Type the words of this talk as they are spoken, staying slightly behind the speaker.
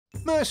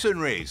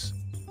Mercenaries!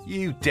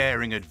 You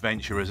daring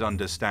adventurers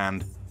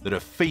understand that a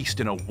feast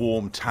in a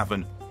warm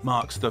tavern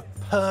marks the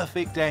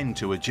perfect end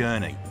to a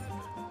journey.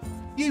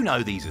 You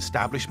know these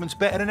establishments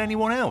better than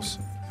anyone else,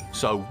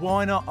 so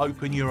why not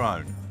open your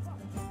own?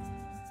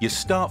 You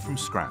start from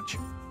scratch,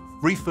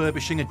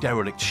 refurbishing a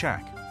derelict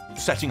shack,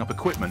 setting up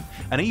equipment,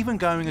 and even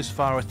going as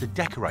far as to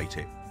decorate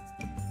it.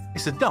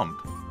 It's a dump,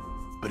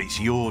 but it's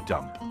your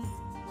dump.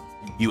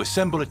 You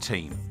assemble a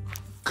team,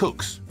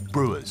 cooks,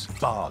 brewers,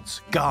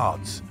 bards,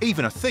 guards,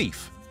 even a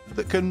thief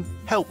that can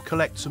help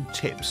collect some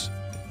tips.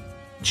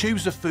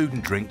 Choose a food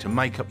and drink to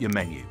make up your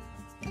menu,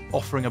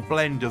 offering a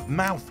blend of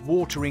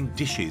mouth-watering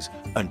dishes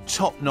and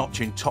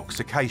top-notch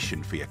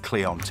intoxication for your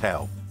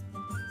clientele.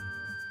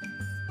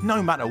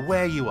 No matter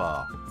where you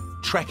are,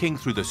 trekking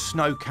through the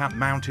snow-capped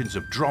mountains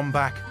of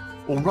Drombach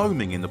or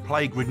roaming in the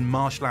plague-ridden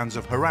marshlands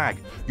of Harag,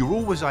 you're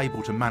always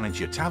able to manage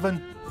your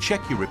tavern,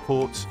 check your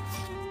reports,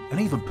 and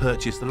even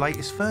purchase the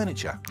latest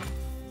furniture.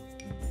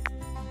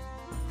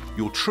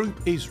 Your troupe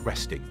is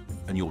resting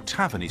and your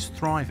tavern is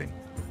thriving.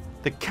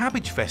 The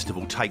Cabbage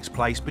Festival takes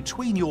place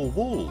between your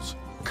walls.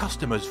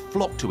 Customers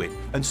flock to it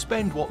and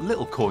spend what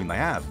little coin they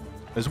have,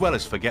 as well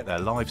as forget their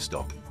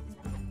livestock.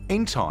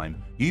 In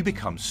time, you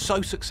become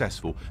so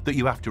successful that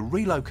you have to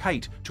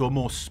relocate to a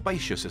more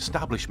spacious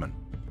establishment.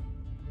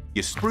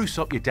 You spruce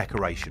up your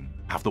decoration,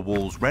 have the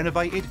walls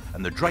renovated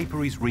and the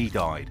draperies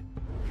re-dyed.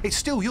 It's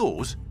still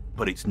yours,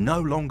 but it's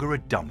no longer a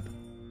dump.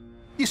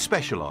 You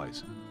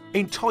specialise,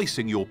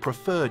 enticing your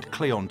preferred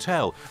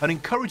clientele and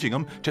encouraging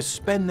them to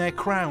spend their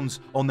crowns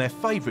on their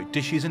favourite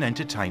dishes and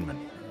entertainment.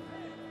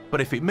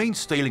 But if it means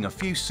stealing a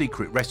few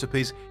secret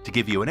recipes to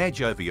give you an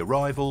edge over your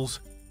rivals,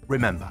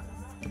 remember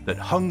that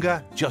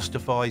hunger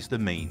justifies the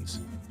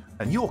means,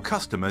 and your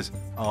customers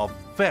are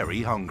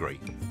very hungry.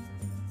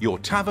 Your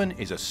tavern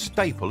is a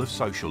staple of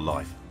social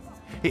life.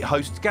 It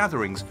hosts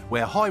gatherings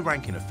where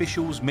high-ranking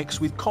officials mix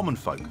with common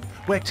folk,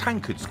 where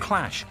tankards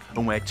clash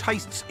and where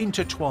tastes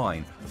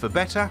intertwine, for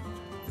better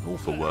or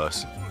for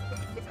worse.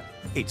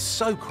 It's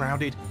so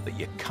crowded that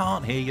you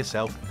can't hear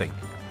yourself think.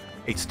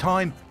 It's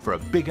time for a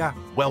bigger,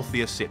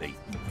 wealthier city.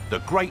 The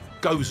great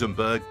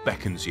Gothenburg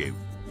beckons you.